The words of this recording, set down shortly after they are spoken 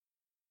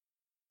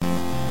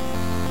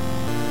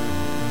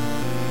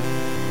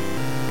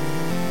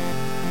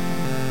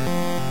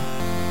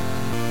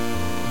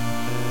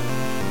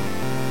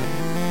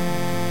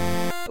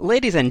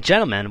Ladies and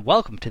gentlemen,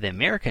 welcome to the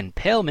American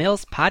Pale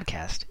Males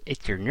Podcast.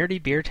 It's your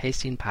nerdy beer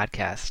tasting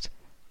podcast.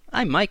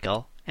 I'm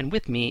Michael, and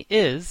with me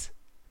is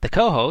the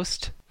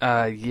co-host.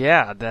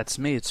 Yeah, that's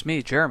me. It's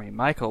me, Jeremy.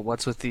 Michael,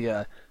 what's with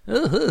the,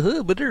 I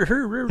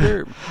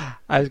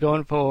was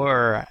going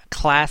for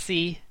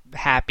classy,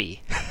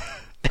 happy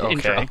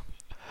intro.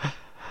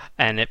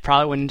 And it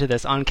probably went into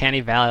this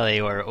uncanny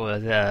valley where it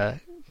was a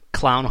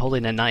clown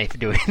holding a knife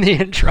doing the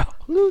intro.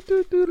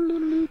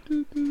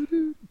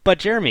 But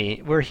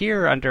Jeremy, we're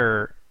here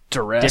under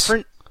duress.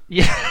 Different,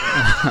 yeah.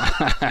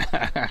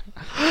 I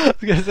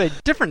was gonna say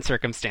different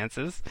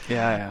circumstances.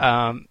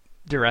 Yeah.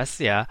 Duress,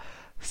 yeah.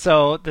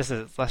 So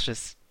let's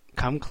just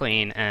come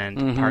clean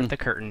and part the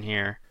curtain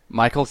here.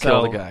 Michael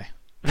killed a guy.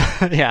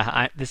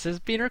 Yeah, this is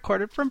being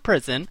recorded from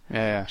prison.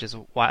 Yeah. Which is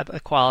why the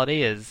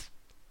quality is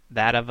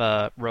that of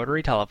a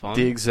rotary telephone.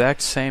 The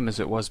exact same as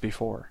it was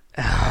before.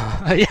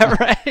 Yeah,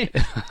 right.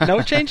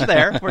 No change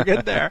there. We're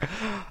good there.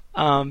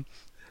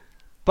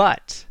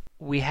 But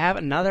we have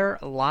another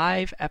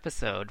live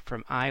episode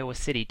from Iowa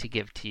City to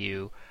give to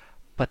you.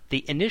 But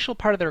the initial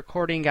part of the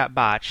recording got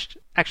botched.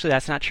 Actually,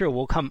 that's not true.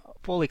 We'll come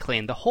fully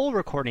clean. The whole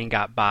recording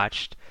got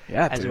botched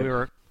as we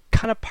were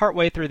kind of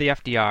partway through the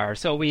FDR.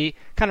 So we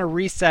kind of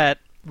redid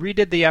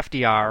the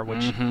FDR,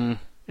 which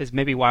is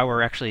maybe why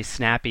we're actually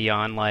snappy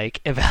on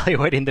like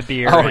evaluating the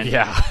beer. Oh,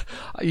 yeah.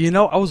 You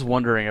know, I was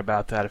wondering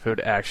about that, if it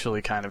would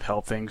actually kind of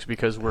help things,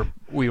 because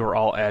we were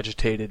all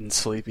agitated and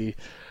sleepy.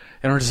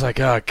 And we're just like,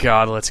 oh,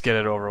 God, let's get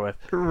it over with.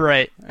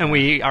 Right. And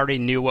we already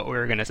knew what we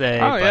were going to say.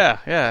 Oh, yeah.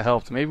 Yeah, it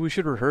helped. Maybe we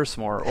should rehearse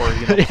more or,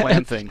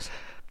 plan things.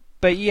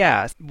 But,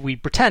 yeah, we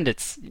pretend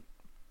it's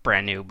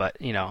brand new, but,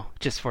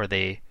 just for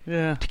to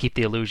keep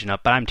the illusion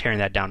up. But I'm tearing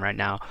that down right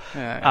now.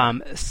 Yeah.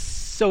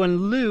 So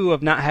in lieu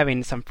of not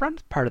having some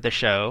front part of the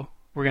show,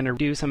 we're going to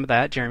do some of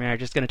that. Jeremy and I are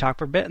just going to talk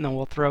for a bit, and then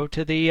we'll throw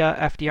to the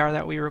FDR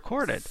that we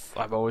recorded.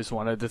 I've always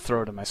wanted to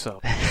throw to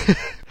myself.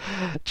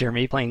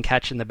 Jeremy playing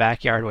catch in the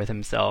backyard with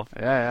himself.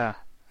 Yeah.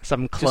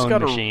 Some clone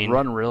just machine. Just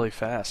run really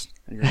fast,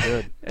 and you're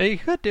good. You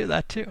could do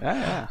that, too.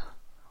 Yeah.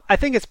 I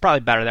think it's probably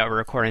better that we're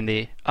recording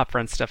the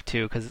upfront stuff,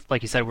 too, because,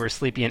 like you said, we're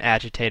sleepy and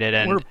agitated.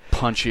 And we're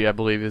punchy, I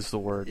believe is the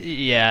word.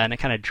 Yeah, and it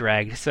kind of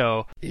dragged,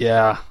 so...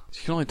 Yeah.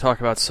 You can only talk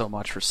about so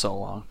much for so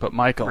long. But,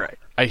 Michael, right.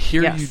 I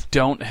hear you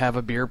don't have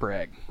a beer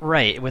brag.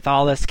 Right. With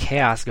all this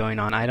chaos going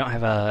on, I don't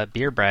have a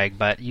beer brag,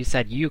 but you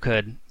said you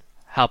could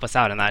help us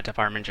out in that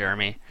department,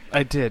 Jeremy.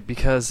 I did,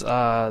 because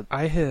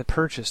I had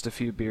purchased a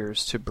few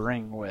beers to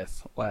bring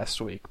with last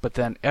week, but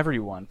then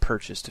everyone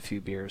purchased a few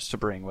beers to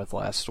bring with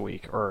last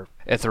week, or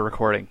at the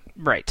recording.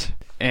 Right.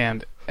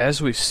 And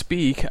as we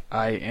speak,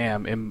 I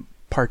am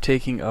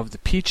partaking of the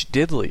Peach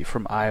Diddley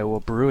from Iowa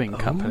Brewing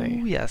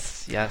Company. Oh,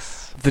 yes.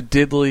 The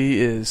Diddley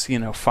is,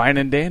 fine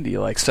and dandy,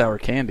 like sour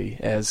candy,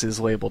 as is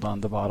labeled on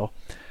the bottle.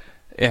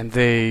 And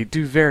they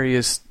do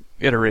various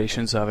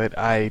iterations of it.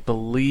 I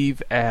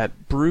believe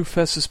at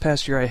Brewfest this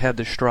past year I had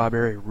the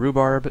strawberry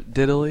rhubarb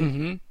Diddley.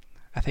 Mm-hmm.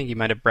 I think you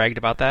might have bragged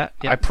about that.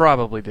 Yep. I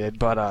probably did,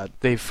 but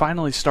they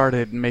finally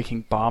started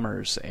making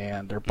bombers,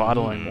 and they're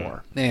bottling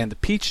more. And the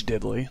Peach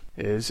Diddley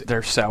is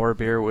their sour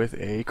beer with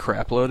a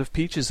crap load of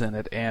peaches in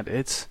it, and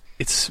it's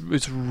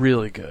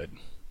really good.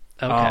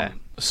 Okay.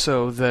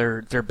 So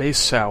their base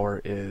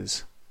sour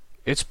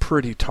it's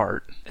pretty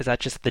tart. Is that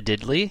just the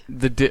Diddley?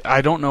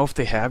 I don't know if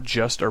they have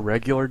just a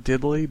regular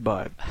Diddley,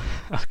 but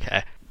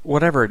okay.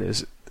 Whatever it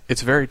is,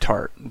 it's very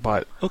tart.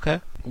 But okay.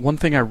 One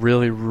thing I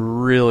really,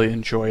 really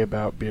enjoy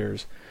about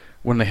beers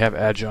when they have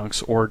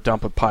adjuncts or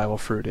dump a pile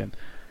of fruit in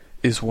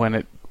is when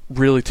it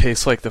really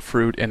tastes like the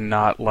fruit and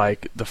not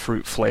like the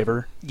fruit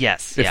flavor.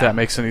 Yes. If that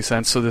makes any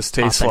sense. So this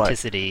tastes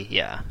authenticity,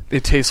 yeah.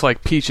 It tastes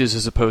like peaches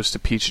as opposed to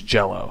peach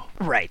Jello.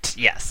 Right.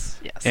 Yes.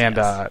 And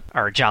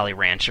or Jolly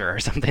Rancher or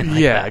something like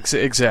that. Yeah,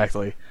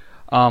 exactly.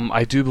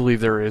 I do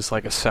believe there is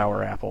like a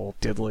sour apple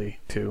Diddley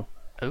too.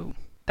 Oh,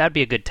 that'd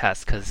be a good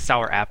test because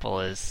sour apple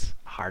is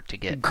hard to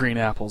get. Green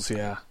apples,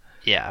 yeah.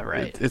 Yeah,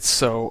 right. It's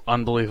so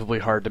unbelievably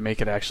hard to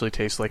make it actually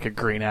taste like a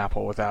green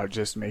apple without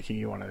just making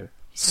you want to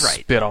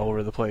spit all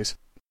over the place.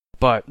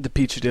 But the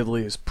Peach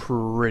Diddley is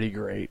pretty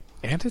great.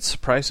 And it's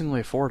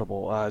surprisingly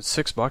affordable. It's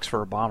 $6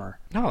 for a bomber.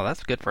 No,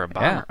 that's good for a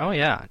bomber. Yeah. Oh,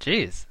 yeah.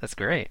 Jeez, that's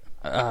great.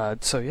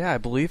 So, yeah, I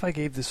believe I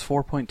gave this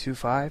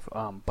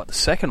 4.25. But the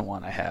second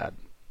one I had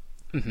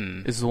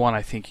is the one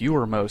I think you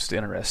were most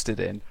interested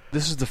in.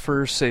 This is the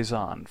first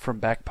Saison from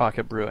Back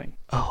Pocket Brewing.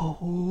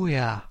 Oh,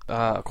 yeah.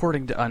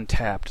 According to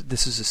Untapped,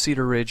 this is a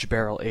Cedar Ridge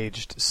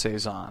barrel-aged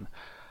Saison.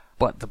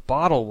 But the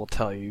bottle will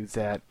tell you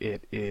that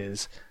it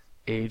is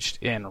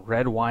aged in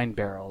red wine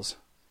barrels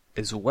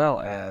as well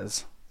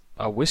as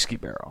a whiskey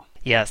barrel.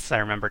 Yes, I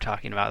remember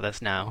talking about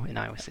this now in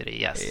Iowa City,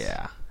 yes.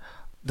 Yeah.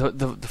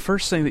 The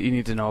first thing that you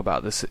need to know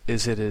about this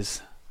is it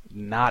is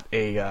not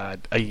a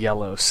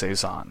yellow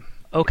Saison.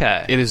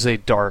 Okay. It is a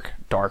dark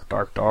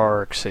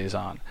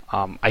Saison.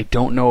 I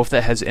don't know if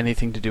that has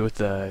anything to do with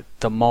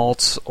the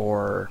malts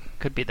or...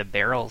 Could be the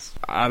barrels.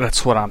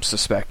 That's what I'm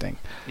suspecting.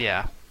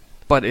 Yeah.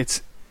 But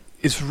it's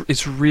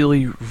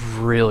really,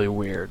 really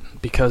weird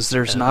because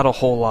there's not a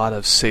whole lot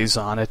of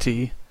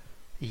Saisonity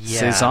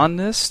Yeah.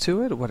 saisonness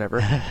to it, whatever.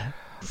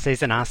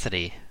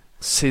 Saisonosity.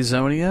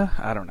 Saisonia?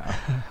 I don't know.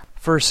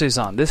 For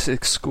Saison, this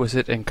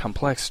exquisite and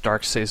complex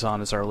dark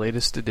Saison is our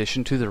latest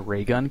addition to the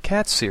Raygun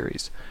Cat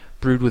series.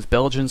 Brewed with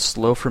Belgian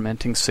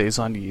slow-fermenting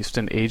Saison yeast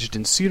and aged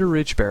in Cedar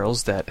Ridge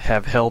barrels that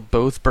have held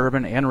both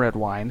bourbon and red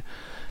wine,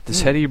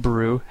 this heady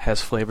brew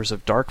has flavors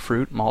of dark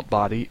fruit, malt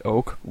body,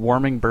 oak,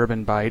 warming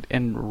bourbon bite,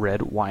 and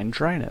red wine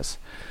dryness.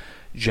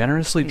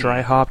 Generously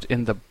dry-hopped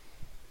in the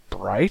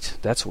bright,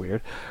 that's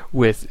weird,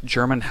 with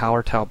German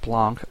Hallertau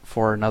Blanc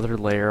for another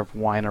layer of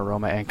wine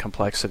aroma and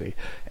complexity.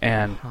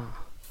 And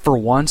for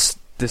once,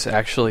 this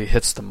actually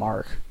hits the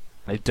mark.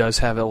 It does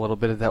have a little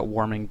bit of that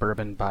warming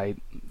bourbon bite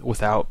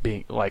without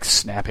being like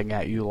snapping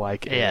at you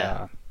like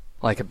a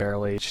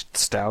barrel-aged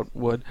stout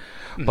would.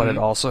 But it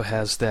also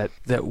has that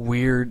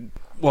weird,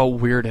 well,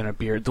 weird in a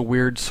beer, the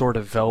weird sort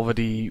of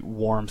velvety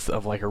warmth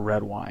of like a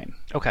red wine.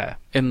 Okay.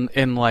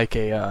 In like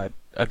a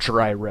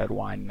dry red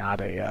wine,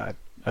 not a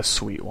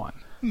sweet one.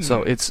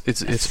 So it's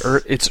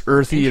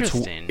earthy,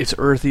 it's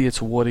earthy,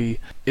 it's woody.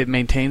 It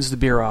maintains the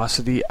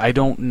beerosity. I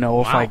don't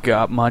know if I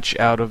got much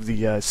out of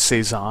the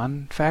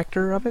saison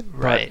factor of it.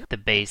 Right, the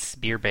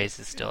beer base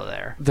is still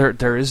there.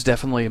 There is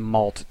definitely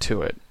malt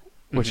to it,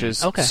 which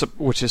is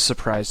which is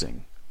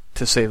surprising,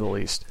 to say the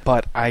least.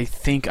 But I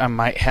think I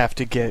might have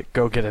to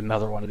go get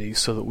another one of these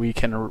so that we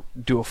can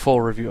do a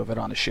full review of it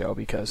on the show,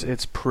 because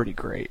it's pretty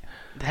great.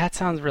 That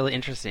sounds really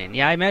interesting.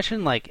 Yeah, I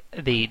imagine like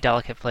the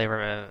delicate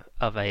flavor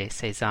of a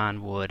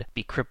saison would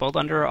be crippled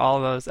under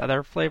all those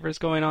other flavors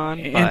going on.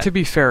 And to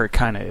be fair, it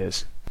kind of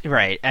is.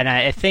 Right, and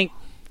I think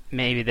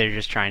maybe they're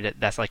just trying to.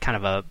 That's like kind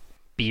of a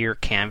beer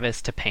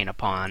canvas to paint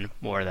upon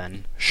more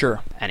than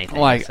anything.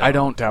 Like I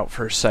don't doubt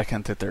for a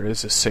second that there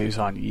is a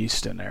saison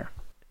yeast in there.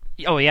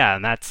 Oh yeah,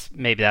 and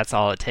that's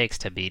all it takes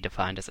to be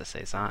defined as a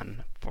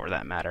saison, for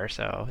that matter.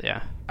 So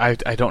yeah, I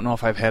don't know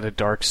if I've had a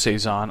dark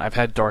saison. I've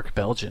had dark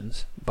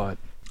Belgians, but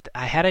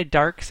I had a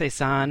dark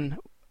saison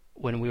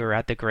when we were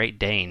at the Great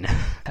Dane.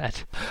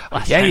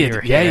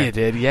 You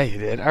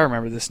did. I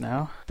remember this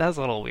now. That was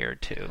a little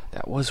weird too.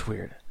 That was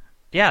weird.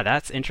 Yeah,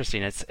 that's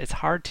interesting. It's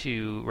hard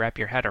to wrap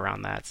your head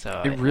around that.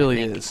 So it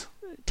really is.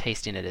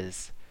 Tasting it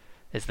is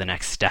the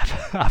next step,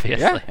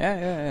 obviously.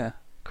 Yeah.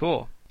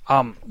 Cool.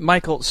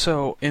 Michael,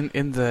 so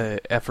in the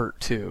effort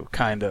to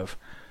kind of,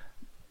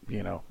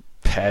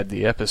 pad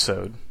the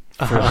episode,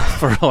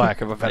 for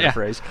lack of a better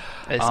phrase.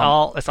 It's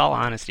all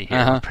honesty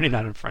here. We're putting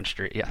that on Front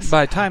Street, yes.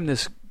 By the time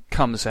this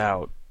comes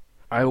out,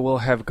 I will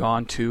have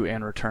gone to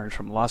and returned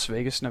from Las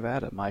Vegas,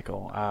 Nevada,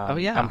 Michael.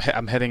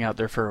 I'm heading out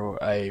there for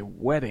a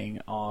wedding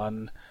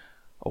on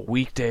a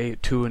weekday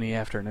at 2 in the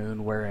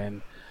afternoon,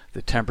 wherein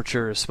the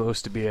temperature is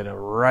supposed to be at a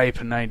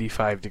ripe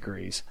 95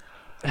 degrees.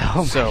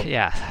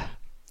 Yeah.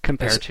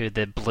 Compared to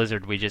the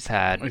blizzard we just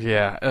had.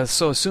 Yeah.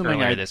 So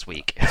assuming earlier this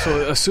week.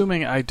 So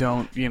assuming I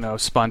don't,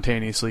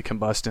 spontaneously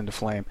combust into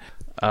flame,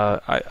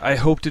 I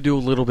hope to do a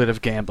little bit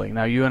of gambling.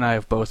 Now, you and I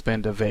have both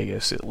been to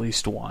Vegas at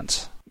least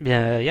once.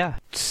 Yeah.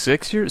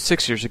 6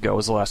 years ago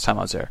was the last time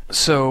I was there.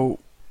 So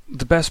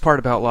the best part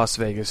about Las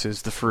Vegas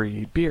is the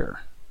free beer.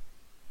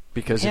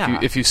 Because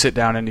if you sit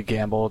down and you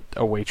gamble,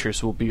 a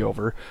waitress will be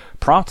over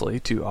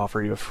promptly to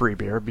offer you a free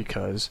beer,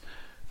 because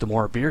the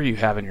more beer you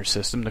have in your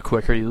system, the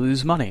quicker you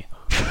lose money.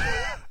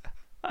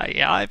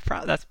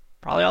 That's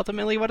probably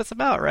ultimately what it's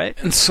about, right?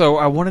 And so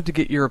I wanted to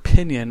get your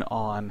opinion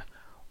on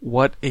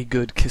what a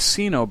good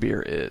casino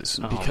beer is.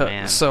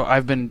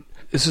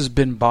 This has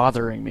been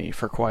bothering me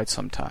for quite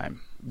some time,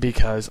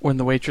 because when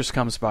the waitress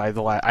comes by,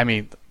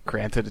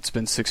 granted it's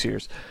been 6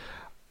 years,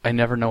 I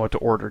never know what to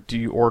order. Do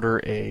you order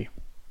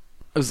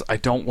I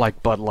don't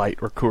like Bud Light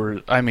or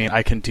Coors.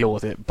 I can deal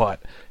with it, but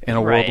in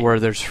a world where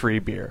there's free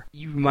beer,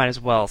 you might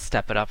as well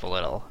step it up a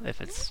little if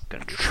it's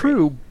going to be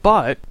true. Free.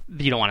 But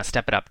you don't want to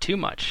step it up too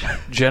much.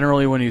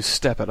 Generally, when you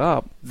step it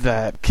up,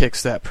 that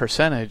kicks that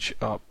percentage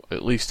up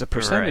at least a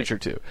percentage or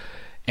two.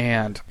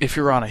 And if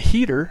you're on a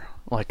heater,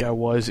 like I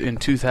was in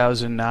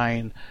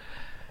 2009,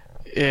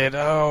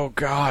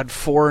 at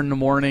 4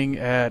 a.m.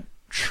 at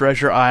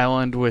Treasure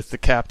Island with the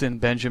Captain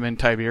Benjamin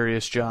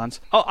Tiberius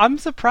Johns. Oh, I'm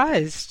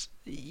surprised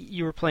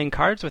you were playing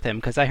cards with him,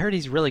 because I heard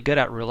he's really good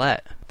at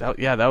roulette. That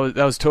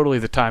was totally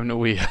the time that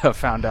we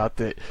found out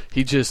that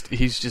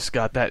he's just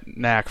got that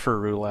knack for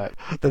roulette.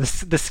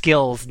 The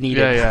skills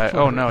needed. Yeah.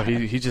 Oh no,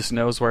 he just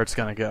knows where it's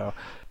gonna go.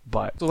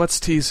 But let's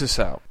tease this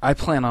out. I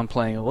plan on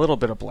playing a little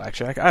bit of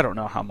blackjack. I don't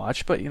know how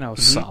much, but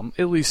some,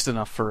 at least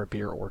enough for a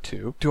beer or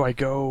two. Do I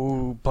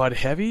go Bud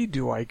Heavy?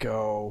 Do I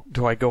go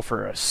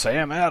for a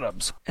Sam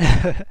Adams?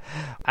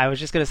 I was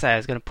just gonna say, I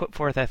was gonna put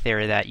forth a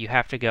theory that you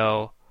have to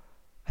go.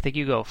 I think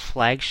you go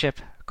flagship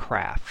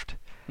craft.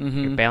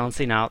 Mm-hmm. You're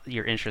balancing out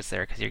your interests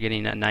there, because you're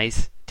getting a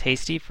nice,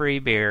 tasty, free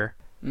beer,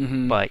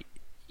 but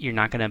you're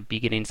not going to be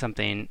getting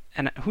something,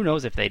 and who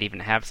knows if they'd even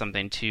have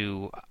something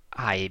too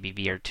high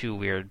ABV or too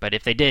weird, but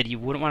if they did, you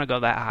wouldn't want to go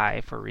that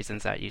high for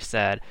reasons that you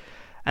said,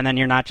 and then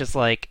you're not just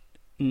like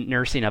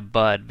nursing a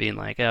bud, being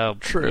like, oh,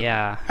 true.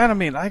 Yeah.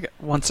 And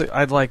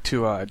I'd like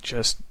to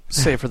just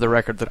say for the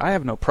record that I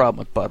have no problem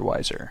with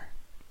Budweiser.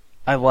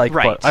 I like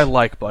Right. I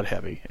like Bud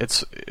Heavy.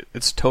 It's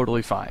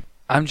totally fine.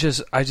 I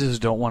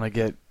just don't want to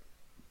get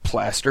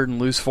plastered and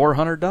lose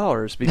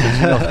 $400 because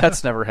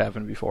that's never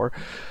happened before.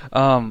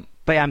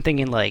 But yeah, I'm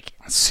thinking like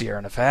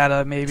Sierra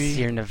Nevada, maybe.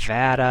 Sierra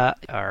Nevada,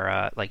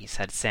 or like you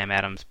said, Sam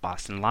Adams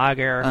Boston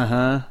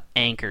Lager,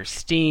 Anchor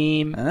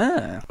Steam.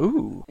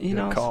 Ooh, You good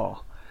know,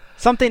 call.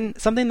 Something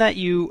that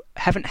you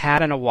haven't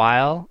had in a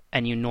while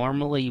and you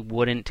normally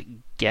wouldn't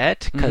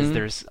get because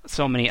there's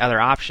so many other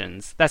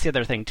options. That's the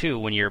other thing too.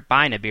 When you're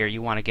buying a beer,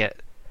 you want to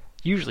get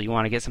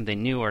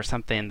something new or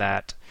something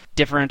that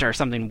different or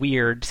something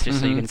weird, just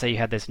so you can say you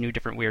had this new,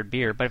 different, weird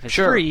beer. But if it's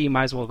free, you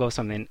might as well go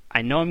something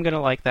I know I'm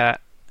gonna like that,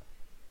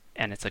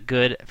 and it's a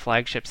good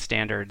flagship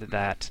standard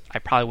that I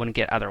probably wouldn't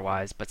get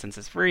otherwise. But since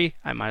it's free,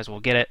 I might as well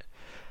get it.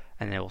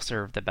 And it will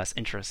serve the best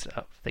interest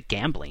of the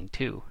gambling,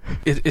 too.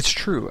 It's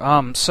true.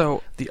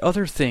 So the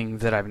other thing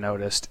that I've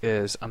noticed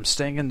is I'm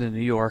staying in the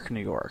New York.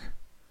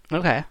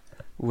 Okay.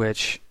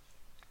 Which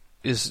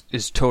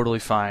is totally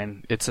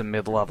fine. It's a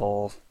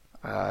mid-level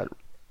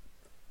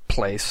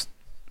place.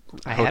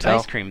 I had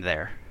ice cream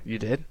there. You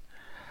did?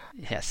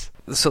 Yes.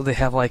 So they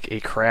have like a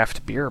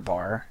craft beer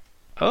bar.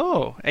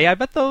 Oh, yeah, I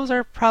bet those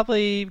are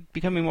probably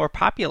becoming more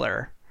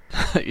popular.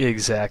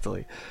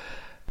 Exactly.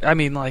 I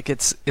mean, like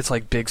it's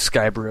like Big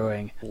Sky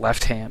Brewing,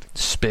 Left Hand,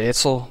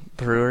 Spätzle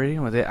Brewery.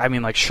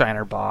 Like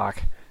Shiner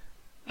Bock,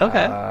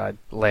 Okay.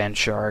 Land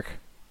Shark,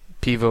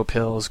 Pivo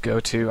Pills,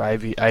 Go-To,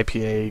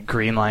 IPA,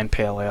 Green Line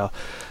Pale Ale.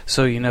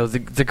 So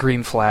the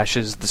Green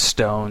Flashes, the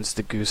Stones,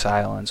 the Goose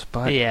Islands.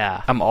 But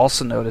yeah. I'm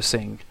also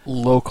noticing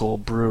local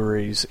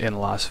breweries in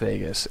Las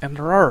Vegas, and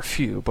there are a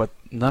few, but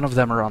none of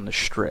them are on the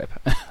Strip.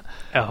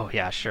 Oh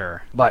yeah,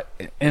 sure. But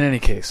in any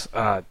case,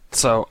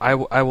 so I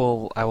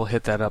will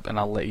hit that up and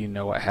I'll let you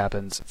know what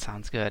happens.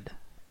 Sounds good.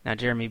 Now,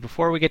 Jeremy,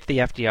 before we get to the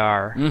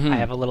FDR, I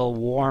have a little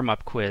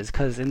warm-up quiz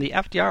because in the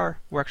FDR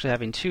we're actually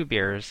having two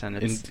beers, and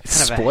it's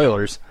kind of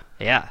spoilers.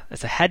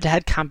 It's a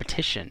head-to-head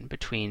competition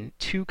between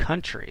two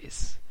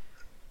countries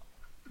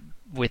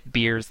with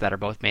beers that are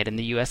both made in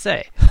the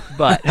USA.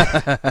 But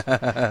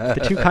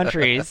the two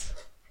countries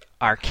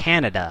are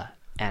Canada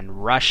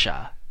and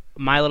Russia.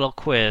 My little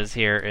quiz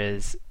here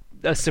is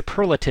a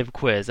superlative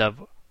quiz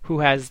of who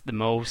has the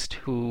most,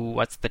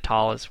 what's the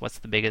tallest, what's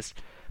the biggest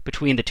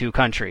between the two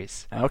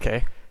countries.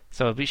 Okay.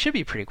 So it should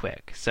be pretty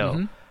quick.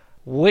 So,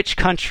 which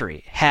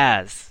country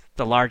has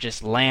the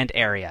largest land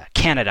area,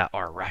 Canada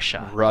or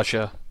Russia?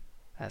 Russia.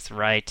 That's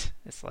right.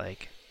 It's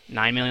like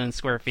 9 million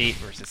square feet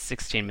versus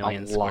 16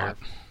 million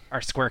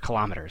square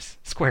kilometers.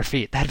 Square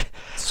feet. That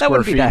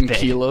wouldn't be that big.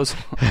 Kilos.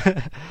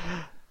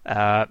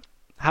 How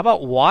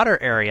about water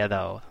area,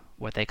 though?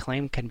 What they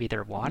claim can be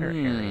their water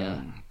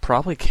area.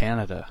 Probably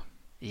Canada.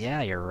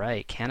 Yeah, you're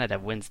right. Canada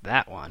wins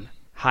that one.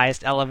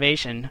 Highest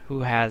elevation.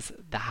 Who has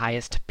the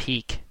highest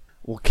peak?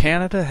 Well,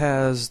 Canada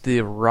has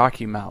the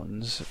Rocky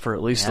Mountains for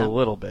at least a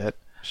little bit.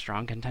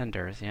 Strong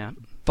contenders, yeah.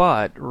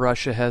 But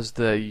Russia has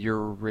the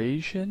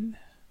Ural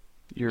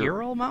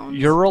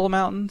Mountains? Ural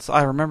Mountains?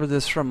 I remember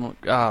this from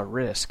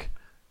Risk.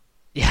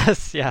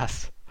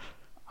 Yes.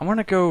 I'm going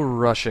to go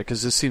Russia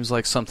because this seems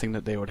like something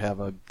that they would have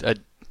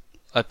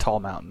a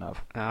tall mountain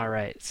of. All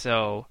right.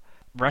 So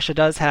Russia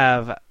does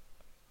have,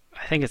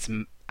 I think it's,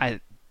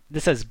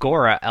 this says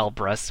Gora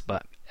Elbrus,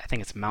 but I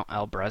think it's Mount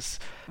Elbrus,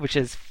 which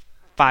is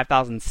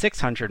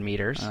 5,600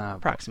 meters,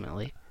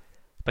 approximately.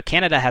 But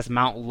Canada has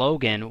Mount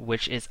Logan,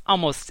 which is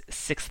almost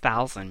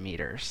 6,000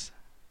 meters.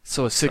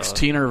 So a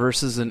 16er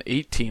versus an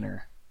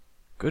 18er.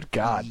 Good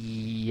God.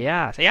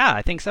 Yeah,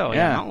 I think so.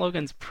 Yeah, Mount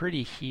Logan's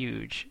pretty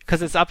huge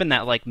because it's up in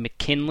that like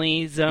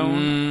McKinley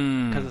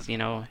zone. Because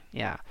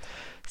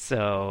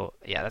So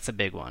that's a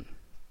big one.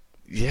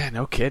 Yeah,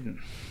 no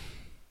kidding.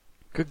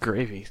 Good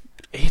gravy.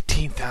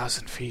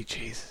 18,000 feet,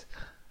 jeez.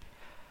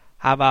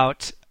 How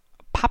about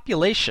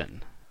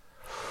population?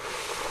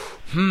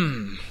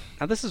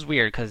 Now this is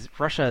weird because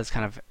Russia is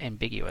kind of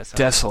ambiguous.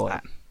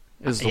 Desolate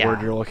is the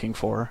word you're looking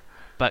for.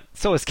 But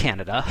so is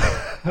Canada.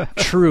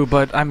 True,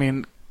 but I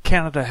mean,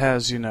 Canada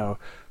has,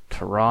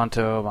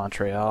 Toronto,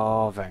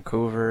 Montreal,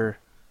 Vancouver,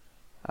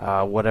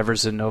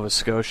 whatever's in Nova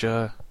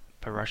Scotia.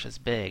 But Russia's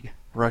big.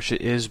 Russia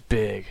is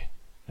big.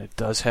 It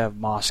does have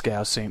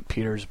Moscow, St.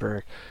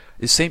 Petersburg.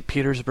 Is St.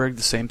 Petersburg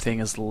the same thing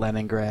as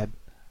Leningrad?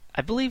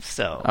 I believe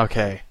so.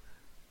 Okay.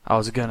 I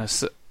was gonna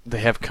say,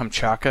 they have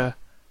Kamchatka.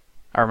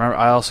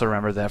 I also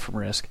remember that from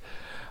Risk.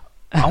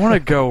 I want to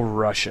go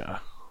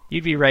Russia.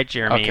 You'd be right,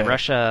 Jeremy. Okay.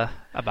 Russia,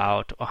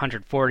 about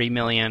 140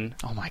 million.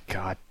 Oh my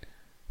God.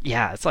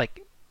 Yeah, it's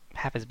like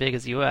half as big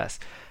as the U.S.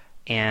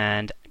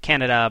 And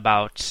Canada,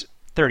 about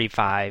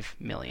 35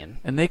 million.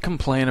 And they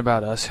complain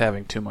about us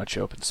having too much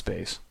open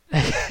space.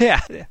 Yeah.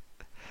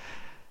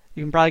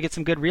 You can probably get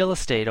some good real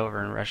estate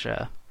over in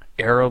Russia.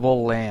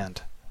 Arable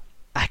land.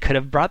 I could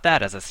have brought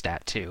that as a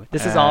stat, too.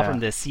 This is all from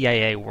the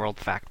CIA World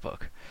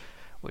Factbook,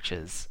 which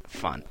is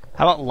fun.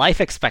 How about life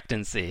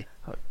expectancy?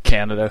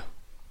 Canada.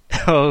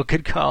 Oh,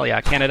 good call.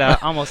 Yeah, Canada,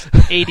 almost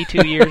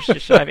 82 years,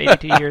 just shy of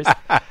 82 years.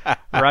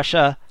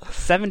 Russia,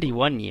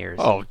 71 years.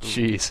 Oh,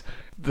 jeez.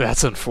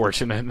 That's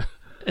unfortunate.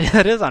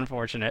 That is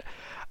unfortunate.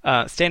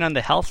 Staying on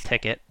the health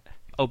ticket,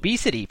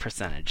 obesity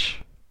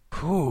percentage.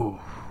 Ooh.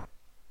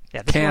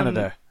 Yeah, this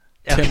Canada.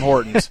 one- Tim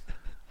Hortons.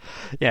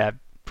 Yeah,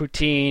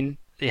 poutine.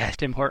 Yeah,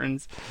 Tim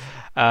Hortons.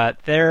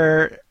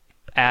 They're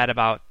at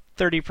about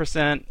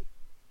 30%,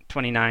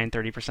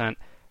 30%.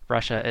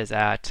 Russia is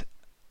at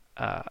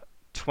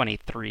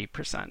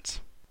 23%.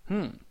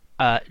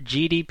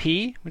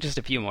 GDP, just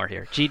a few more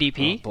here.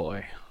 GDP. Oh,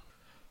 boy.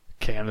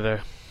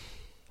 Canada.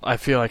 I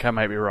feel like I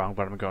might be wrong,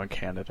 but I'm going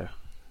Canada.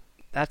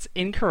 That's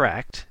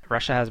incorrect.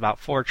 Russia has about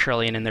 4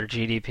 trillion in their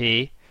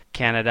GDP.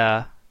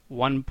 Canada,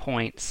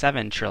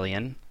 1.7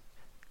 trillion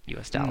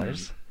US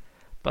dollars.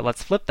 But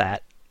let's flip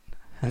that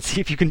and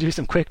see if you can do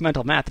some quick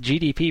mental math.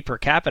 GDP per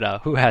capita,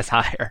 who has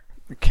higher?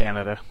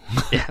 Canada.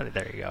 Yeah,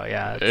 there you go.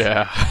 Yeah.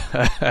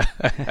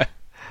 Yeah.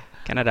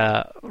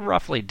 Canada,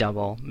 roughly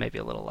double, maybe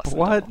a little less than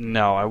What? double.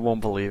 No, I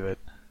won't believe it.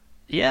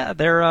 Yeah,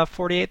 they're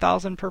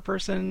 48,000 per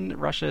person.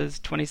 Russia's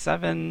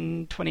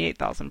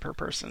 28,000 per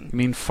person. You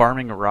mean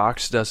farming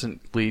rocks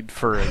doesn't lead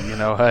for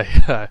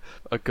a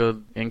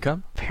good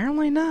income?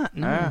 Apparently not.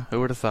 No.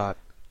 Who would have thought?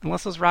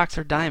 Unless those rocks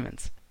are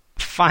diamonds.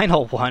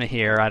 Final one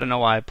here. I don't know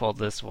why I pulled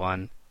this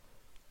one.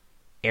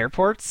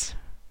 Airports?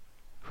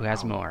 Who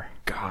has more?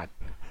 God,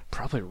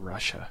 probably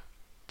Russia.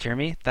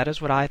 Jeremy, that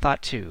is what I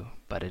thought too.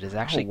 But it is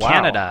actually wow.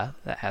 Canada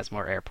that has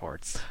more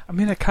airports. I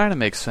mean, it kind of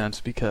makes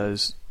sense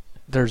because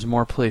there's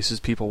more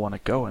places people want to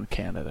go in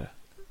Canada.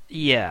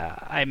 Yeah,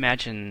 I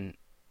imagine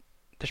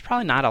there's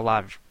probably not a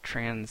lot of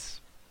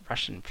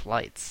trans-Russian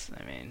flights.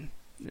 I mean,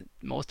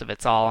 most of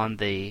it's all on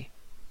the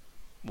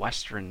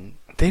western...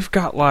 They've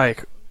got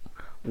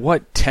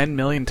 10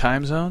 million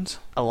time zones?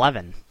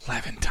 11.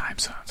 11 time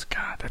zones.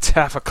 God, that's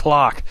half a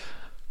clock.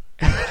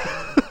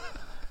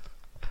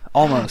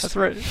 Almost. That's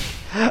right.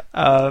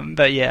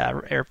 But yeah,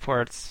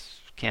 airports,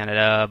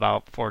 Canada,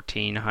 about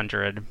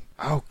 1,400.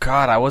 Oh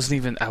God, I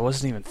wasn't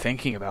even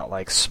thinking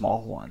about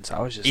small ones.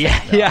 I was just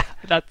Yeah.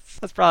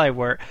 That's probably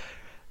where,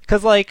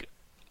 because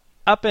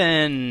up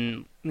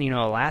in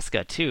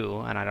Alaska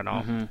too, and I don't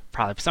know,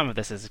 probably some of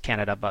this is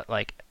Canada, but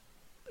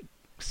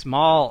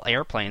small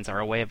airplanes are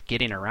a way of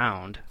getting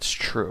around. It's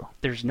true.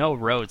 There's no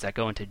roads that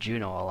go into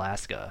Juneau,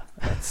 Alaska.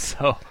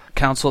 So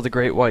Council of the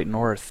Great White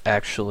North,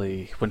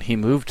 actually, when he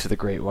moved to the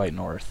Great White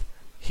North,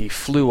 he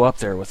flew up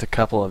there with a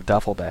couple of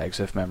duffel bags,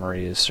 if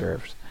memory is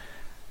served.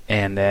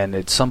 And then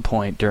at some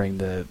point during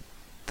the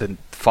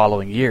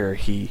following year,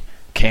 he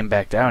came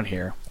back down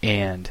here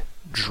and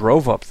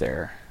drove up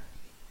there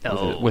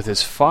with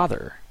his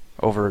father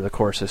over the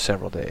course of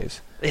several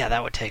days. Yeah,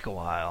 that would take a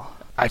while.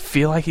 I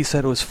feel like he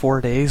said it was 4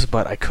 days,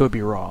 but I could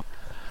be wrong.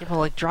 Yeah,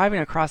 well,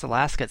 driving across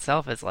Alaska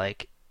itself is 2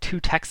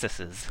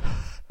 Texases.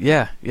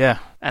 Yeah.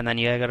 And then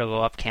you gotta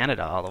go up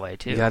Canada all the way,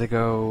 too. You gotta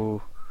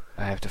go...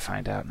 I have to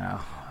find out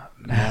now.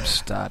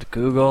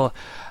 Maps.google.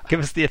 Give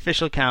us the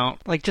official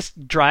count.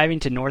 Just driving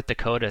to North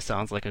Dakota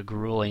sounds like a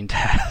grueling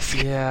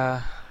task.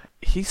 Yeah.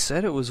 He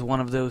said it was one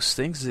of those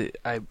things that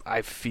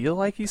I feel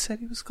like he said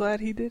he was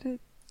glad he did it.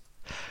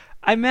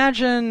 I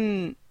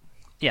imagine...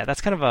 Yeah,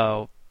 that's kind of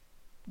a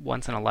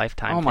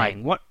once-in-a-lifetime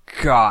thing. My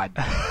God.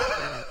 The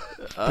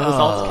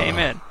results came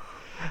in.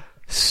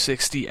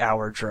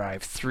 60-hour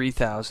drive,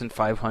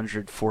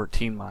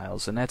 3,514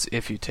 miles, and that's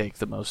if you take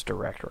the most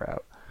direct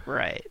route.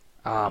 Right.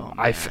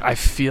 I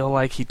feel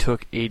like he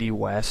took 80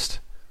 west.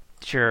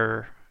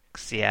 Sure.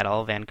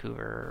 Seattle,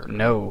 Vancouver.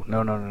 No.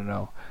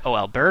 Oh,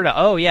 Alberta.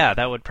 Oh, yeah,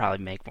 that would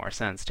probably make more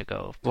sense to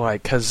go.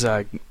 Because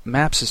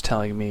Maps is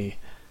telling me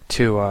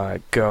to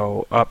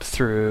go up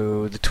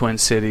through the Twin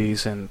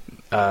Cities and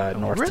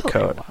North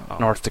Dakota. Wow.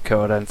 North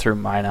Dakota and through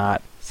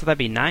Minot. So that'd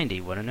be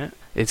 90, wouldn't it?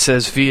 It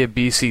says via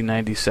BC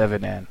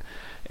 97N,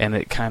 and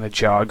it kind of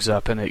jogs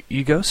up, and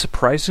you go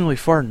surprisingly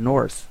far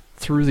north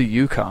through the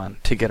Yukon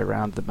to get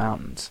around the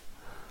mountains.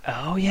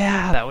 Oh,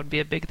 yeah, that would be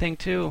a big thing,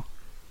 too.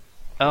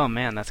 Oh,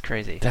 man, that's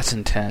crazy. That's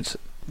intense.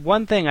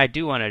 One thing I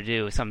do want to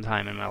do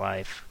sometime in my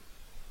life,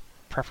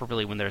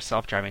 preferably when there's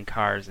self-driving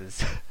cars,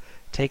 is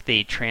take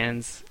the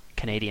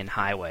Trans-Canadian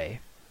Highway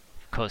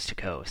coast to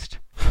coast.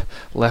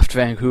 Left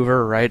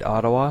Vancouver, right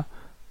Ottawa?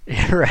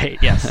 Right,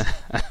 yes.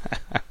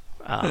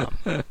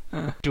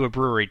 Do a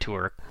brewery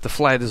tour. The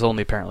flight is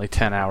only apparently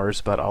 10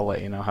 hours, but I'll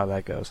let you know how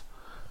that goes.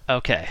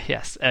 Okay,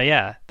 yes.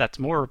 Yeah, that's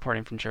more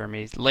reporting from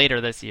Jeremy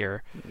later this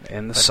year.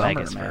 In the summer,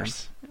 Vegas man.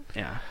 first.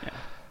 Yeah.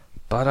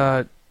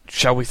 But,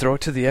 shall we throw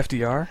it to the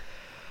FDR?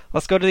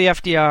 Let's go to the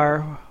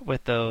FDR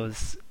with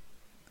those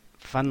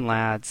fun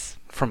lads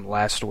From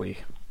last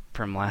week.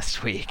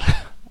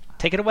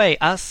 Take it away,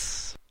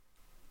 us.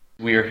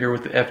 We are here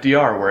with the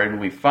FDR, wherein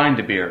we find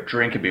a beer,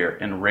 drink a beer,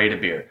 and rate a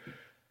beer.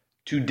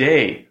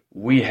 Today,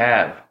 we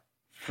have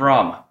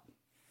from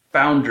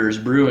Founders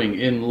Brewing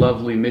in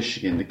lovely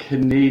Michigan, the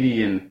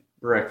Canadian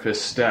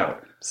Breakfast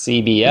Stout.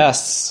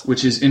 CBS.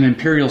 Which is an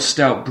imperial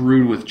stout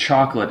brewed with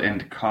chocolate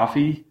and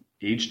coffee,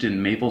 aged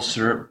in maple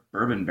syrup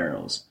bourbon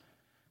barrels.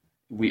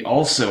 We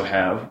also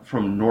have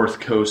from North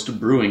Coast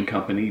Brewing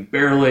Company,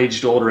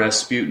 barrel-aged Old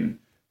Rasputin,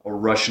 a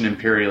Russian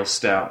imperial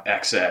stout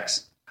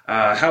XX.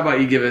 How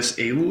about you give us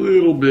a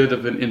little bit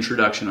of an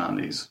introduction on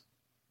these?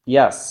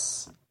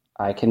 Yes.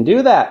 I can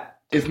do that.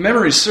 If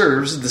memory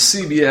serves, the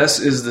CBS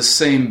is the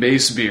same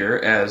base beer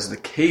as the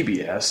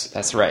KBS,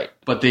 That's right.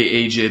 but they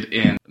age it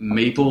in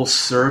maple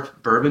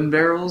syrup bourbon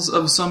barrels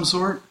of some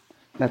sort.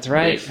 That's They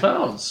right.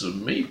 found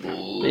some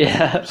maple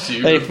Yeah,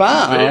 syrup they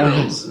found-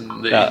 barrels,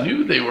 and they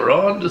knew they were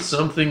on to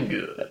something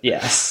good.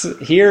 Yes.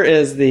 Here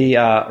is the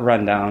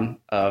rundown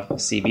of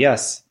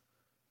CBS.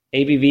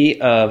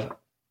 ABV of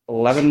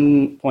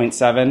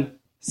 11.7.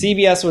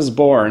 CBS was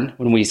born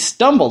when we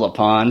stumbled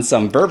upon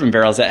some bourbon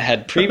barrels that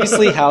had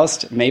previously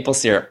housed maple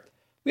syrup.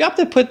 We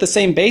opted to put the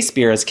same base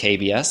beer as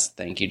KBS.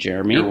 Thank you,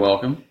 Jeremy. You're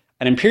welcome.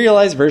 An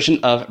imperialized version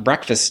of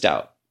breakfast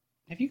stout.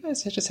 Have you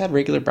guys just had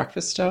regular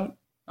breakfast stout?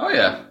 Oh,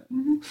 yeah.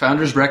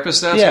 Founder's Breakfast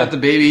Stout's Yeah. got the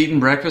baby eating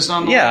breakfast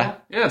on the Yeah. wall.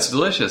 Yeah, it's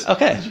delicious.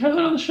 Okay. Did you have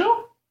that on the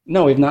show?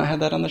 No, we've not had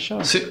that on the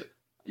show. See,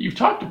 You've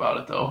talked about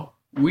it, though.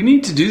 we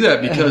need to do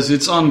that because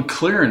it's on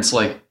clearance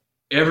like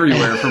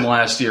everywhere from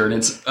last year, and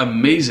it's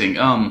amazing.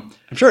 I'm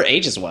sure it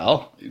ages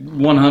well.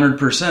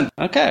 100%.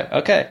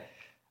 Okay.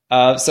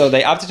 So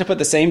they opted to put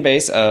the same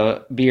base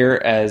of beer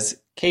as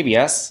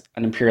KBS,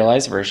 an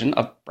imperialized version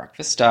of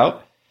breakfast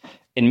stout,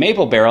 in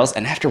maple barrels,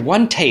 and after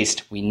one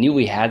taste, we knew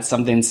we had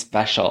something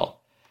special.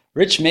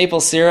 Rich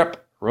maple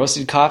syrup,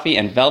 roasted coffee,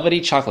 and velvety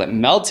chocolate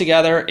meld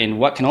together in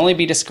what can only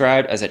be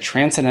described as a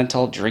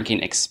transcendental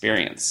drinking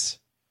experience.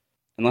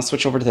 And let's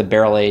switch over to the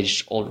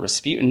barrel-aged Old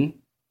Rasputin,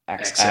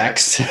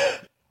 XX.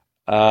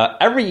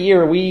 Every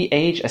year, we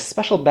age a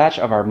special batch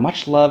of our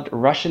much-loved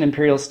Russian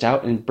Imperial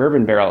Stout in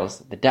bourbon barrels.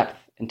 The depth,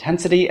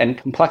 intensity, and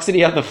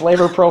complexity of the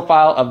flavor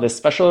profile of this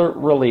special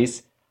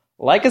release,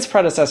 like its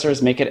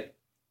predecessors, make it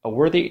a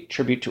worthy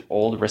tribute to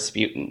Old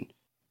Rasputin.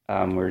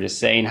 We were just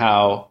saying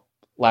how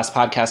last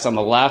podcast on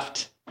the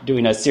left,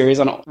 doing a series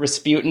on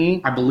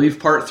Rasputin. I believe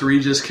part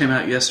 3 just came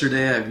out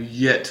yesterday. I've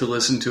yet to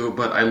listen to it,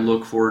 but I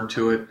look forward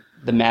to it.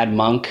 The Mad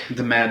Monk.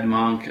 The Mad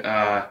Monk.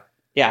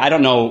 Yeah, I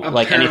don't know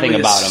anything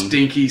about him.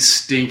 Stinky,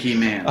 stinky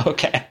man.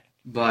 Okay.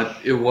 But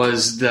it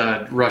was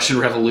the Russian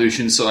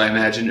Revolution, so I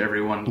imagine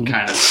everyone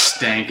kind of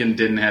stank and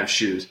didn't have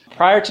shoes.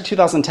 Prior to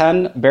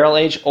 2010,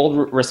 barrel-aged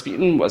Old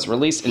Rasputin was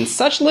released in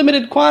such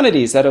limited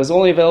quantities that it was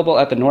only available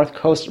at the North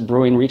Coast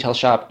Brewing retail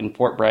shop in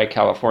Fort Bragg,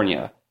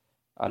 California.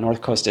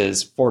 North Coast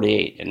is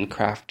 48 in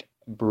craft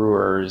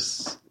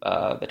brewers,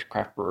 the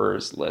craft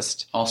brewers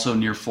list. Also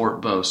near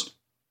Fort Boast.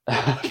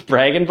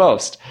 Brag and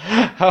boast.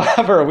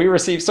 However, we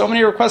received so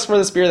many requests for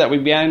this beer that we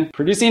began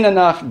producing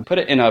enough to put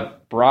it in a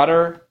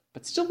broader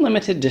but still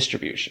limited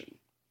distribution.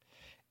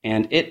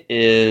 And it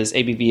is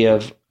ABV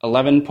of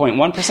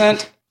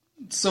 11.1%.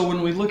 So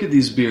when we look at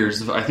these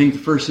beers, I think the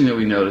first thing that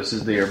we notice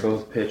is they are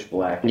both pitch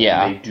black.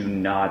 Yeah. They do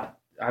not,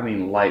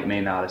 light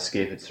may not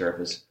escape its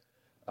surface.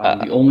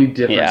 The only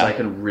difference I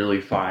can really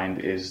find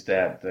is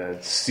that the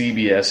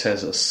CBS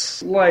has a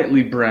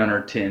slightly browner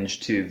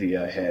tinge to the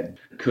head.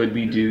 Could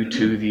be due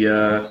to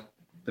the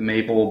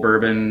maple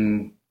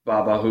bourbon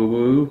Baba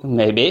Hoo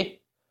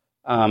Maybe.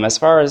 As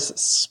far as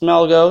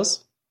smell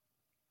goes,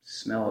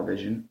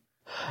 Smell-o-vision.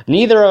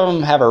 neither of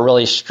them have a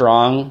really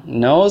strong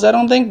nose, I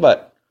don't think,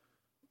 but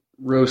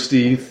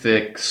Roasty,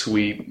 thick,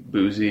 sweet,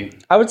 boozy.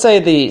 I would say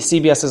the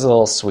CBS is a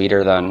little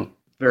sweeter than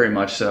Very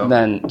much so.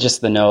 just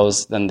the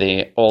nose, than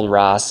the Old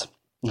Ross,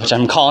 which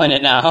I'm calling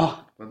it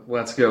now.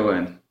 Let's go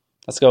in.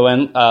 Let's go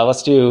in.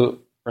 Let's do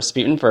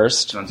Rasputin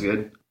first. Sounds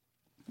good.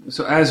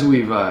 So as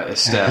we've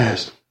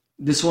established,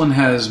 this one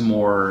has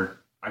more...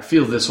 I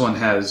feel this one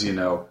has,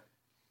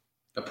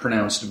 a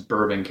pronounced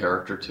bourbon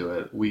character to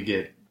it. We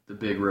get the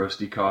big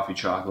roasty coffee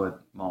chocolate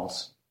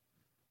malts.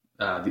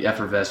 The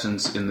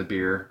effervescence in the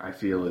beer, I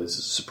feel,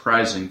 is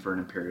surprising for an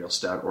imperial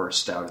stout or a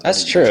stout.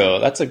 That's true.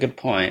 That's a good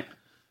point.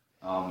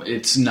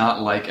 It's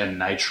not like a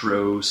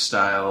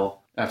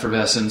nitro-style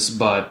effervescence,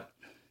 but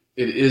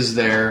it is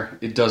there.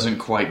 It doesn't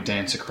quite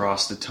dance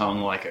across the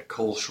tongue like a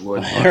Kolsch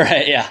would.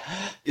 Right, yeah.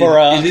 For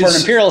an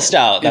imperial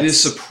stout. It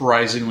is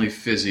surprisingly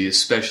fizzy,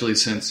 especially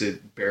since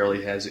it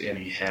barely has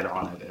any head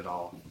on it at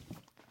all.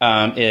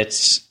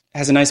 It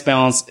has a nice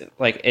balance.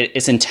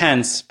 It's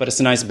intense, but it's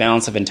a nice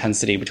balance of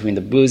intensity between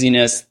the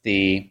booziness,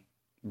 the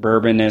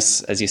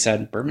bourbonness, as you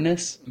said,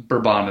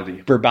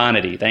 Bourbonity.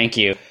 Bourbonity, thank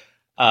you.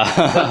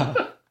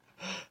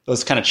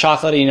 Those kind of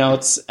chocolatey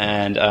notes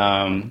and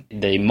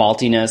the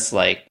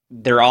maltiness,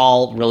 they're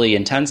all really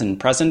intense and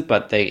present,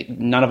 but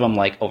none of them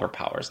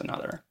overpowers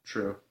another.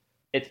 True.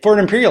 For an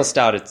imperial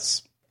stout,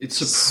 it's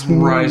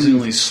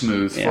surprisingly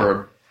smooth for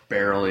a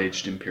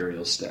barrel-aged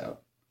imperial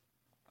stout.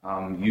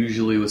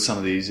 Usually with some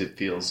of these, it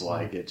feels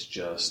like it's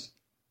just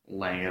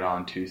laying it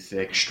on too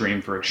thick,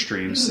 extreme for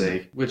extreme's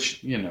sake,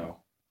 which, has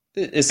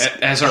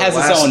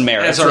its own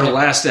merit. As our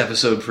last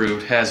episode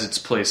proved, has its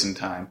place in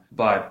time.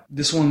 But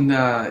this one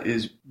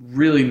is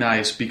really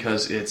nice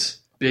because it's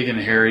big and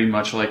hairy,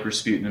 much like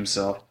Rasputin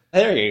himself.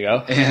 There you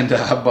go. And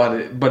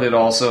but it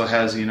also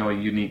has a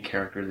unique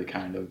character that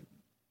kind of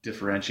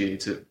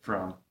differentiates it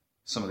from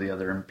some of the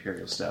other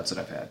imperial stouts that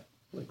I've had.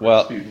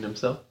 Rasputin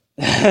himself.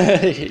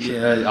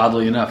 Yeah,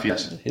 oddly enough,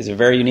 yes. He's a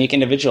very unique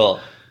individual.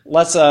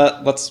 Let's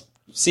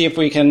see if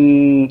we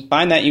can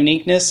find that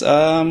uniqueness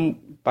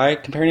by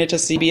comparing it to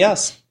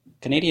CBS.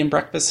 Canadian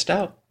breakfast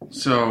stout.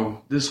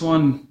 So this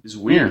one is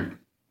weird.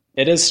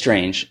 It is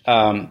strange.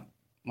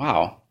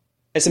 Wow.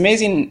 It's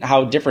amazing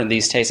how different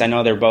these taste. I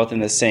know they're both in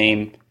the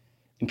same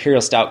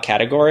Imperial Stout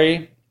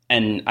category,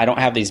 and I don't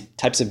have these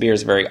types of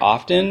beers very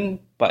often,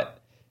 but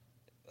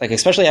like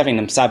especially having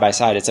them side by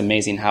side, it's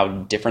amazing how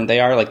different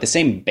they are. Like the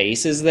same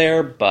base is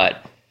there,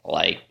 but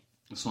like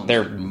This one's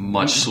they're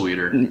much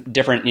sweeter.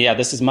 different. Yeah,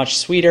 this is much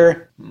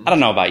sweeter. I don't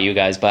know about you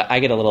guys, but I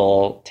get a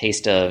little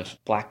taste of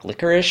black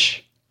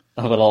licorice,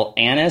 a little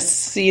anise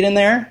seed in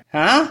there.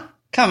 Huh?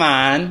 Come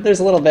on. There's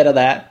a little bit of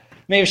that.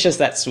 Maybe it's just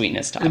that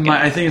sweetness talking.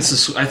 I think it's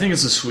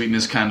the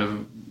sweetness kind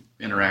of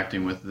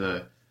interacting with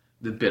the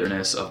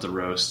bitterness of the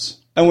roasts.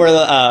 And where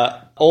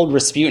the old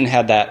Rasputin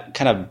had that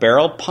kind of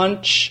barrel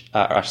punch,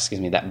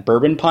 that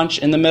bourbon punch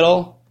in the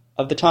middle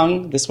of the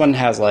tongue, this one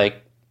has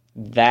like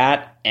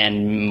that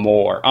and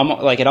more.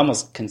 Like it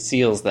almost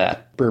conceals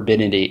that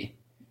bourbonity.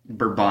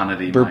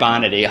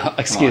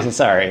 Excuse me,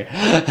 sorry.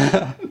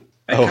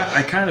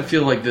 I kind of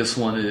feel like this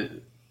one is,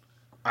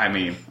 I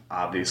mean,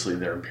 obviously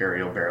they're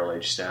Imperial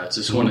barrel-aged stouts.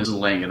 This one is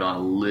laying it on a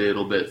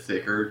little bit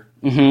thicker.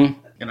 Mm-hmm.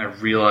 And I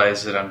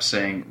realize that I'm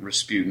saying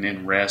Rasputin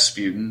and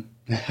Rasputin.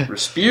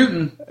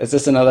 Rasputin! Is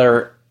this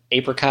another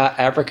apricot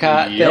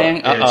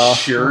thing? It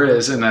sure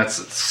is, and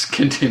that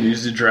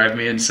continues to drive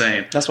me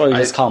insane. That's why we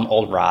just call them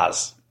Old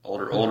Raz.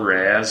 Old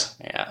Raz.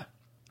 Yeah.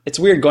 It's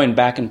weird going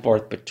back and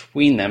forth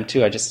between them,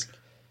 too. I just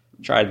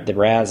tried the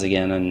Raz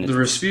again. And The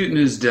Rasputin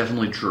is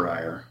definitely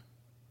drier.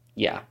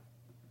 yeah.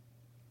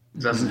 It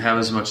doesn't have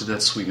as much of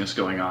that sweetness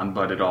going on,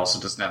 but it also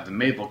doesn't have the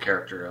maple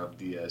character of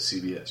the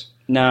CBS.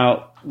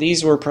 Now,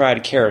 these were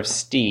provided care of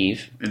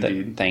Steve.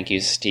 Indeed. Thank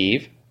you,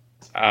 Steve.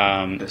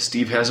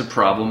 Steve has a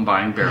problem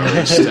buying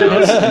barrel-aged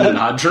stouts and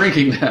not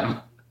drinking them.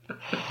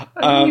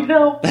 I need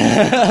help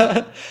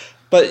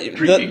But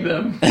drinking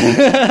them.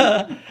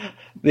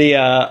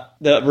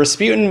 the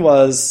Rasputin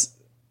was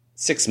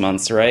 6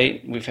 months,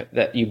 right?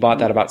 You bought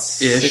that about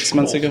 6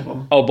 months both ago. of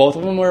them. Oh, both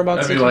of them were about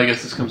I 6 mean, months? I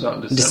guess this comes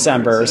out in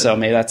December, so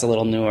maybe that's a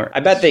little newer. I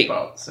bet It's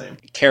about the same.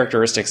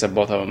 characteristics of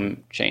both of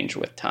them change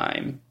with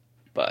time,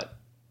 but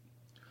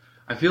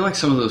I feel like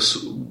some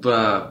of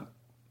the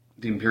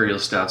Imperial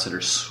stouts that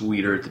are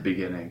sweeter at the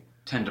beginning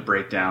tend to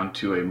break down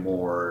to a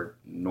more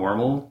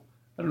normal.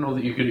 I don't know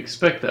that you could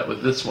expect that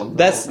with this one. Though,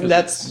 that's 'cause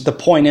that's the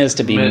point is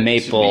to be meant to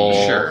maple,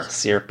 be, sure.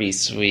 syrupy,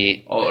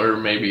 sweet. or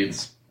maybe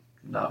it's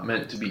not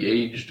meant to be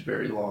aged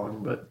very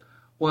long, but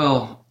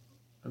Well,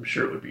 I'm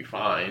sure it would be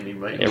fine. You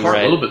might Yeah, get right.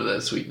 a little bit of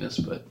that sweetness,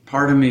 but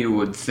part of me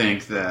would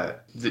think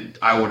that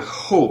I would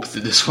hope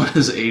that this one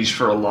is aged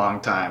for a long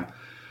time,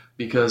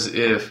 because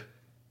if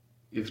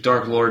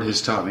Dark Lord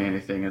has taught me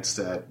anything, it's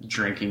that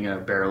drinking a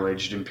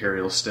barrel-aged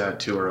Imperial Stout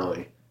too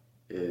early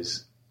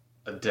is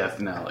a death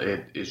knell.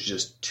 It is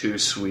just too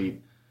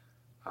sweet.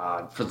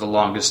 For the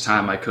longest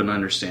time, I couldn't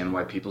understand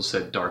why people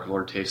said Dark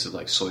Lord tasted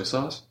like soy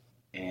sauce.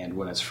 And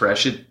when it's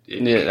fresh, it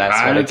That's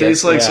kind what of it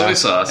tastes like gets, yeah. soy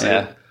sauce.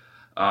 Yeah.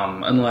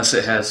 Unless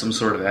it has some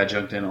sort of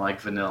adjunct in it, like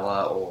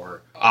vanilla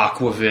or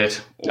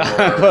aquavit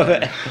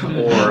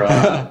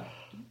or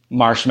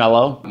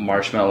Marshmallow.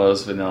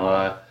 marshmallows,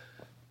 vanilla,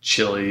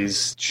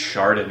 chilies,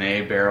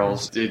 Chardonnay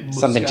barrels. Muscat.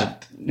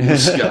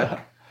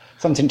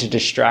 Something to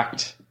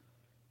distract.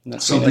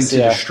 Something to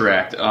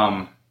distract.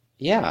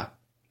 Yeah.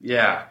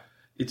 Yeah,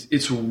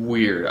 it's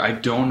weird. I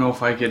don't know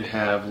if I could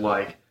have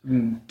like,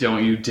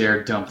 don't you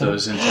dare dump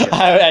those into it.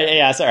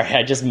 Yeah, sorry.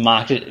 I just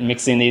mocked it,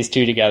 mixing these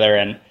two together,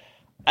 and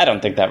I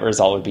don't think that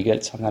result would be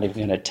good, so I'm not even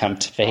going to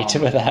tempt fate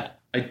with that.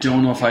 I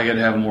don't know if I could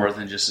have more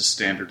than just a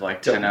standard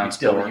like 10-ounce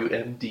pour.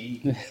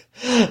 WMD.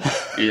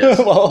 Yes.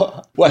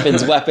 Well,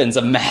 weapons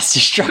of mass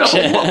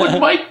destruction. No, what would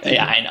Mike do?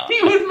 Yeah, I know.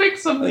 He would make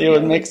something. He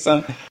would make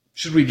some.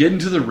 Should we get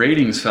into the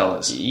ratings,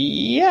 fellas?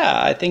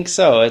 Yeah, I think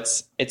so.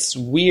 It's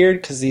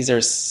weird because these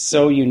are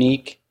so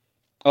unique.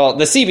 Well,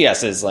 the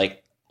CBS is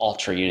like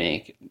ultra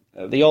unique.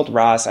 The Old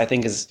Ross, I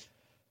think, is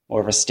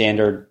more of a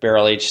standard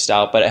barrel-aged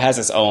stout, but it has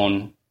its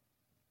own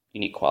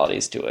unique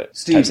qualities to it.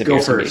 Steve, Types of go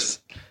beers and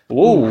first. beers.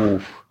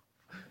 Ooh,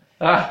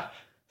 Ah,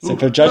 sip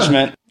of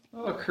judgment.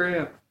 Oh,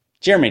 crap.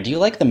 Jeremy, do you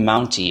like the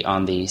Mountie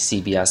on the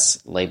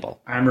CBS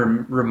label? I'm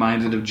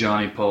reminded of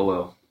Johnny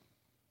Polo.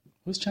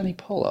 Who's Johnny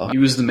Polo? He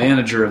was the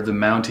manager of the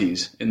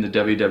Mounties in the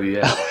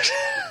WWF.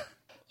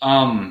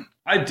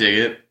 I dig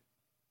it.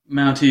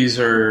 Mounties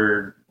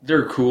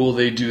they're cool.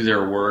 They do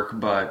their work,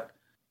 but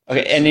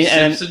Okay,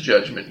 and sips of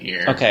judgment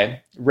here.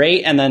 okay,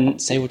 rate and then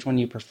say which one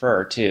you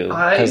prefer too,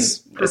 I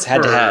because it's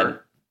head to head.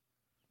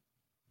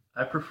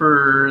 I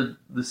prefer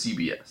the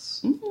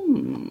CBS.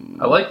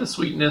 I like the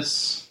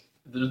sweetness.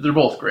 They're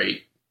both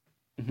great.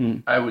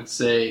 Mhm. I would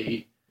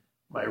say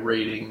my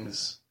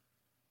ratings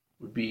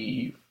would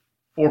be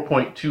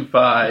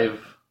 4.25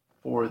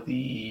 for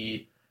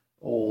the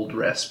old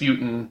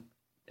Rasputin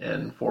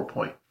and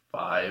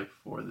 4.5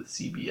 for the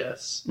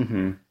CBS.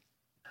 Mm-hmm.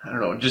 I don't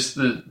know, just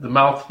the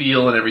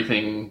mouthfeel and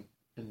everything,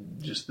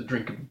 and just the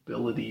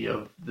drinkability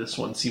of this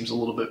one seems a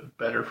little bit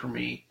better for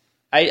me.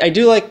 I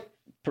do like.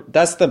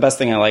 That's the best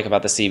thing I like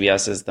about the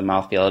CBS is the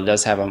mouthfeel. It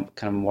does have a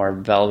kind of more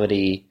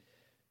velvety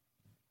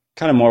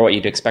kind of more what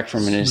you'd expect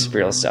from an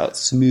imperial stout.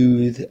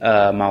 Smooth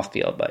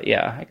mouthfeel, but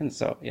yeah, I can.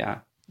 So yeah,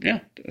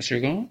 that's where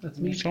you're going. That's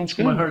me. Sounds That's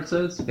what my good. heart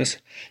says.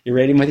 You're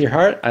rating with your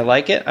heart. I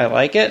like it.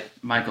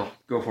 Michael,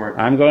 go for it.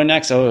 I'm going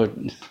next. Oh,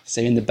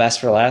 saving the best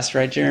for last,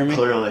 right, Jeremy?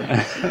 Clearly.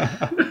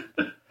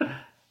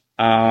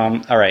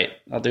 All right,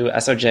 I'll do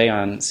SOJ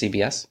on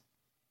CBS.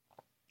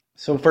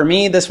 So for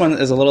me, this one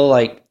is a little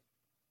like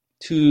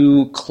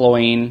too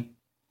cloying.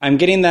 I'm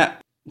getting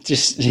that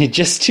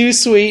just too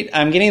sweet.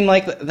 I'm getting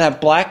like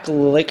that black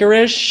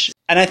licorice,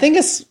 and I think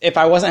if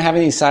I wasn't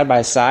having these side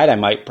by side, I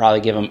might probably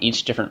give them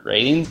each different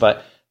rating.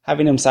 But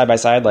having them side by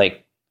side,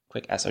 like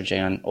quick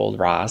SOJ on Old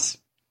Ross,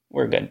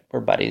 we're good. We're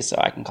buddies, so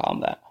I can call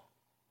them that.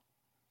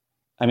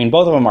 I mean,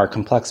 both of them are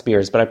complex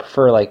beers, but I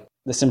prefer like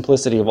the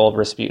simplicity of Old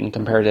Rasputin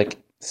compared to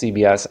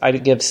CBS.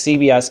 I'd give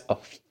CBS a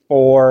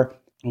 4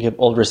 and give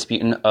Old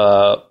Rasputin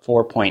a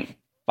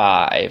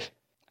 4.5.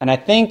 And I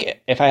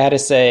think if I had to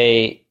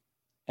say,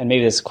 and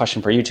maybe this is a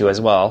question for you two as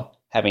well,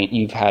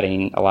 you've had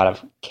a lot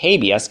of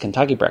KBS,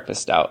 Kentucky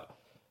Breakfast Stout,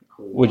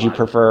 would you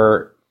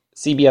prefer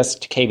CBS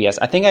to KBS?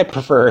 I think I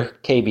prefer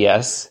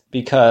KBS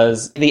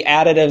because the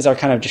additives are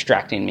kind of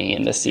distracting me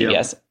in the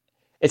CBS. Yep.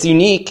 It's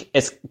unique,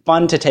 it's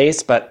fun to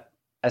taste, but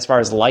as far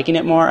as liking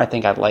it more, I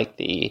think I'd like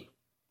the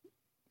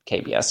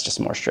KBS,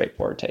 just more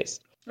straightforward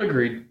taste.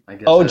 Agreed. I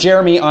guess. Oh,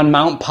 Jeremy, on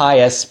Mount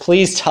Pius,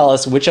 please tell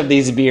us which of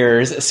these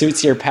beers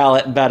suits your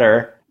palate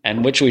better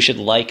and which we should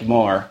like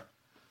more.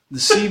 The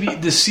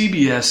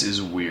CBS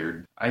is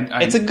weird.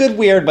 It's a good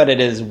weird, but it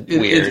is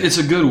weird. It's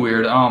a good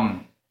weird.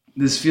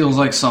 This feels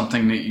like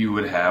something that you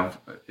would have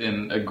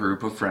in a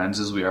group of friends,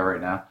 as we are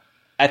right now.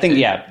 I think,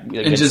 a and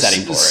good just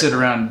setting for sit it.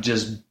 around and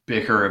just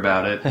bicker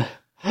about it,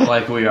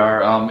 like we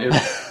are.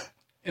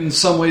 In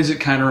some ways, it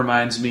kind of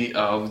reminds me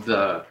of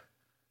the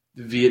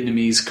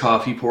Vietnamese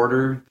coffee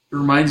porter. It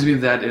reminds me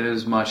of that in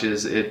as much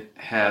as it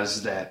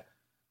has that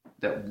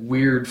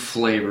weird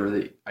flavor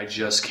that I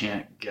just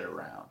can't get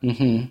around.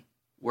 Mm-hmm.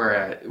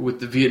 Whereas with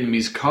the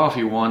Vietnamese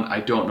coffee one, I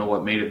don't know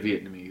what made it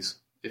Vietnamese.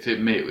 If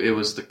it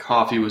was the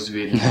coffee was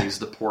Vietnamese,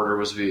 the porter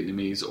was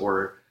Vietnamese,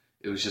 or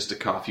it was just a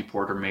coffee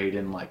porter made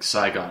in like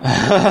Saigon,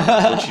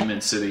 Ho Chi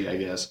Minh City, I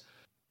guess.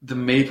 The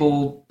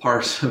maple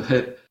parts of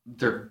it,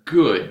 they're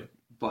good,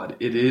 but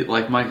it is,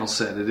 like Michael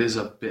said, it is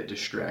a bit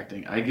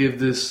distracting. I give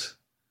this,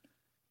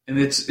 and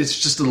it's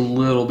just a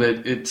little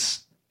bit,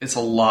 it's a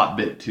lot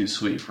bit too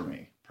sweet for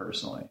me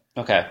personally.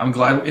 Okay, I'm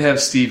glad we have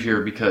Steve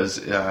here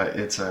because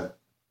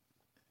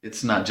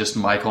it's not just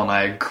Michael and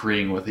I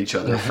agreeing with each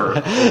other for over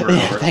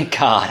and over. Thank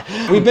God.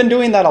 We've been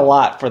doing that a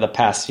lot for the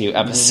past few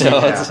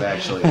episodes. We have,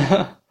 actually.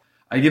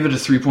 I give it a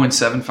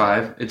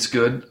 3.75. It's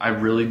good. I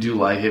really do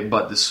like it,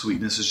 but the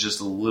sweetness is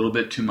just a little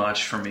bit too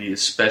much for me,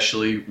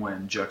 especially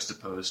when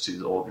juxtaposed to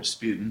the Old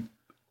Rasputin.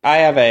 I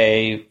have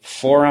a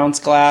 4-ounce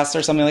glass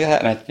or something like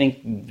that, and I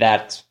think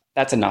that's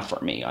enough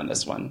for me on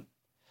this one.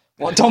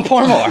 Well, don't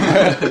pour more.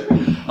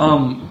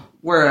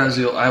 Whereas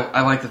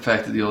I like the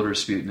fact that the Old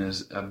Rasputin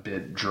is a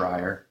bit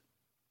drier.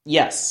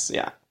 Yes,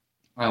 yeah.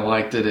 I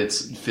like that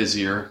it's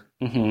fizzier.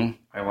 Mm-hmm.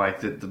 I like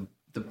that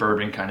the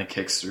bourbon kind of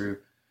kicks through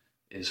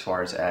as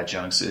far as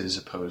adjuncts as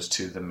opposed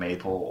to the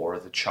maple or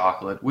the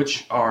chocolate,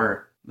 which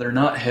they're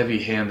not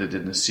heavy-handed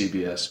in the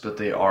CBS, but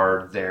they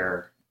are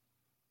there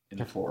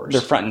in force.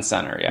 They're front and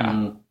center, yeah.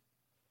 Mm.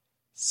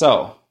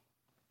 So,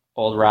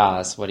 Old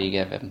Roz, what do you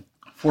give him?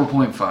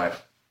 4.5.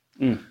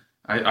 Mm.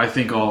 I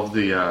think all of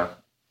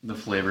the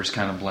flavors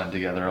kind of blend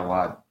together a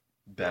lot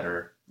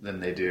better than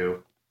they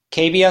do.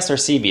 KBS or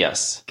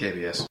CBS?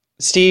 KBS.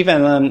 Steve,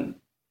 and then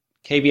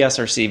KBS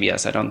or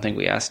CBS? I don't think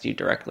we asked you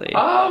directly.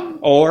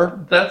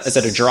 Or is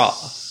it a draw?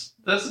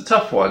 That's a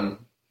tough one.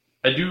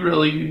 I do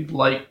really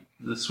like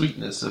the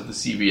sweetness of the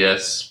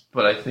CBS,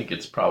 but I think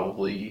it's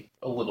probably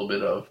a little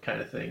bit of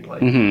kind of thing.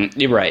 Like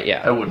You're right,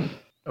 yeah. I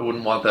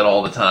wouldn't want that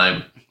all the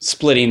time.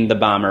 Splitting the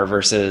bomber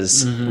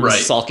versus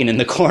sulking in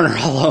the corner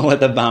alone with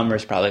the bomber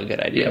is probably a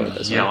good idea with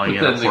this yelling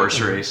in a horse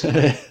race.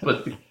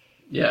 But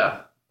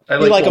yeah, I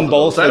like them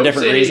both for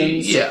different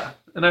reasons. Yeah,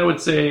 and I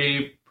would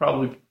say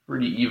probably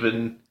pretty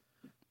even,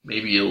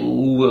 maybe a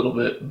little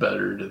bit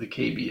better to the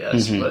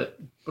KBS,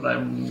 but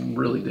I'm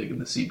really digging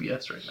the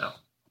CBS right now.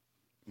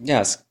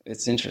 Yes,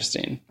 it's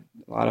interesting.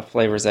 A lot of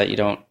flavors that you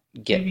don't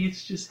get. Maybe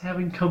it's just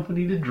having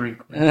company to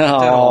drink with. Oh,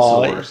 That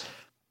also works.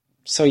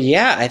 So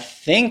yeah, I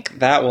think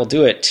that will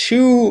do it.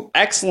 2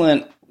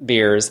 excellent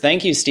beers.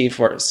 Thank you, Steve,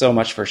 so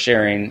much for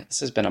sharing. This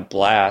has been a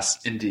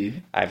blast.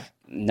 Indeed. I've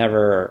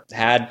never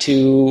had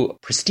 2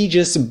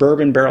 prestigious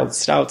bourbon barreled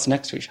stouts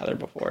next to each other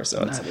before,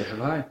 so it's Neither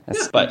have I.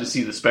 But to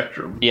see the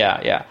spectrum.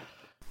 yeah.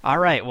 All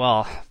right,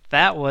 well,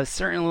 that was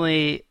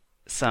certainly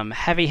some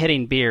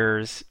heavy-hitting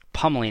beers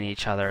pummeling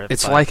each other.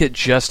 It's like it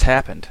just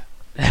happened.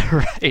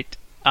 Right.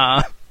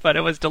 But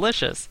it was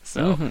delicious.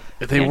 So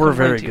They can't were complain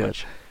very too good.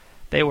 much.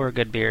 They were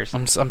good beers.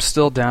 I'm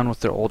still down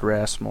with the Old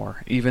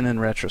Rasmore, even in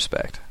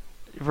retrospect.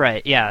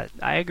 Right, yeah,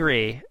 I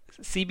agree.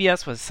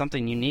 CBS was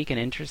something unique and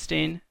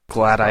interesting.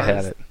 Glad I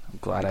had it. I'm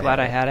glad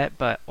I had it,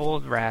 but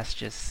Old Ras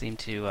just seemed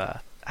to,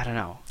 I don't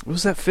know. It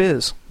was that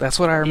fizz. That's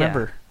what I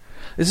remember.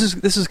 This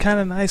is kind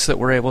of nice that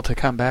we're able to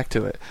come back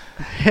to it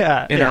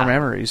Yeah. in our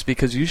memories,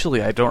 because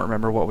usually I don't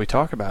remember what we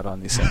talk about on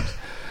these things.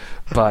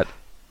 But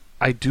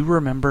I do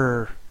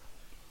remember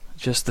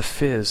just the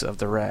fizz of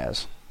the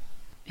Raz.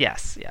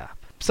 Yes, yeah.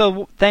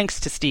 So thanks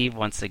to Steve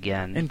once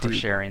again for Indeed.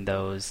 sharing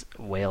those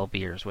whale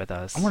beers with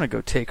us. I want to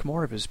go take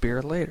more of his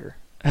beer later.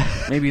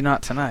 Maybe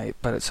not tonight,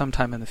 but at some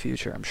time in the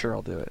future, I'm sure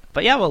I'll do it.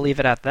 But yeah, we'll leave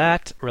it at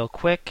that. Real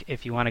quick,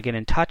 if you want to get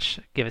in touch,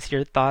 give us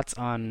your thoughts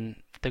on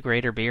the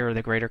greater beer or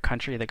the greater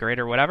country, the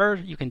greater whatever,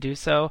 you can do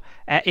so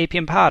at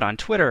APMPod on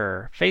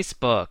Twitter,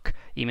 Facebook.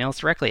 Email us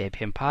directly,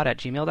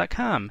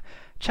 apmpod@gmail.com.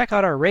 Check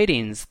out our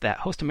ratings that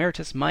host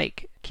emeritus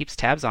Mike keeps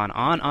tabs on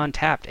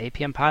Untapped.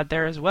 APM Pod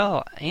there as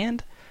well.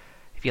 And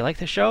if you like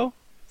the show,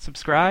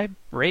 subscribe,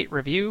 rate,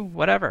 review,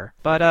 whatever.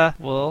 But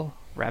we'll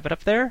wrap it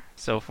up there.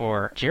 So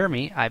for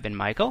Jeremy, I've been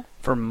Michael.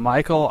 For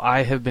Michael,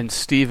 I have been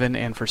Steven,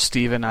 and for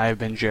Steven, I have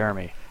been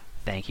Jeremy.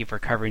 Thank you for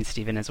covering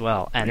Steven as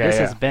well. And Yeah, this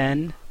yeah. has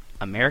been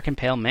American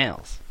Pale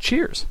Males.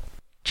 Cheers.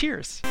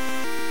 Cheers.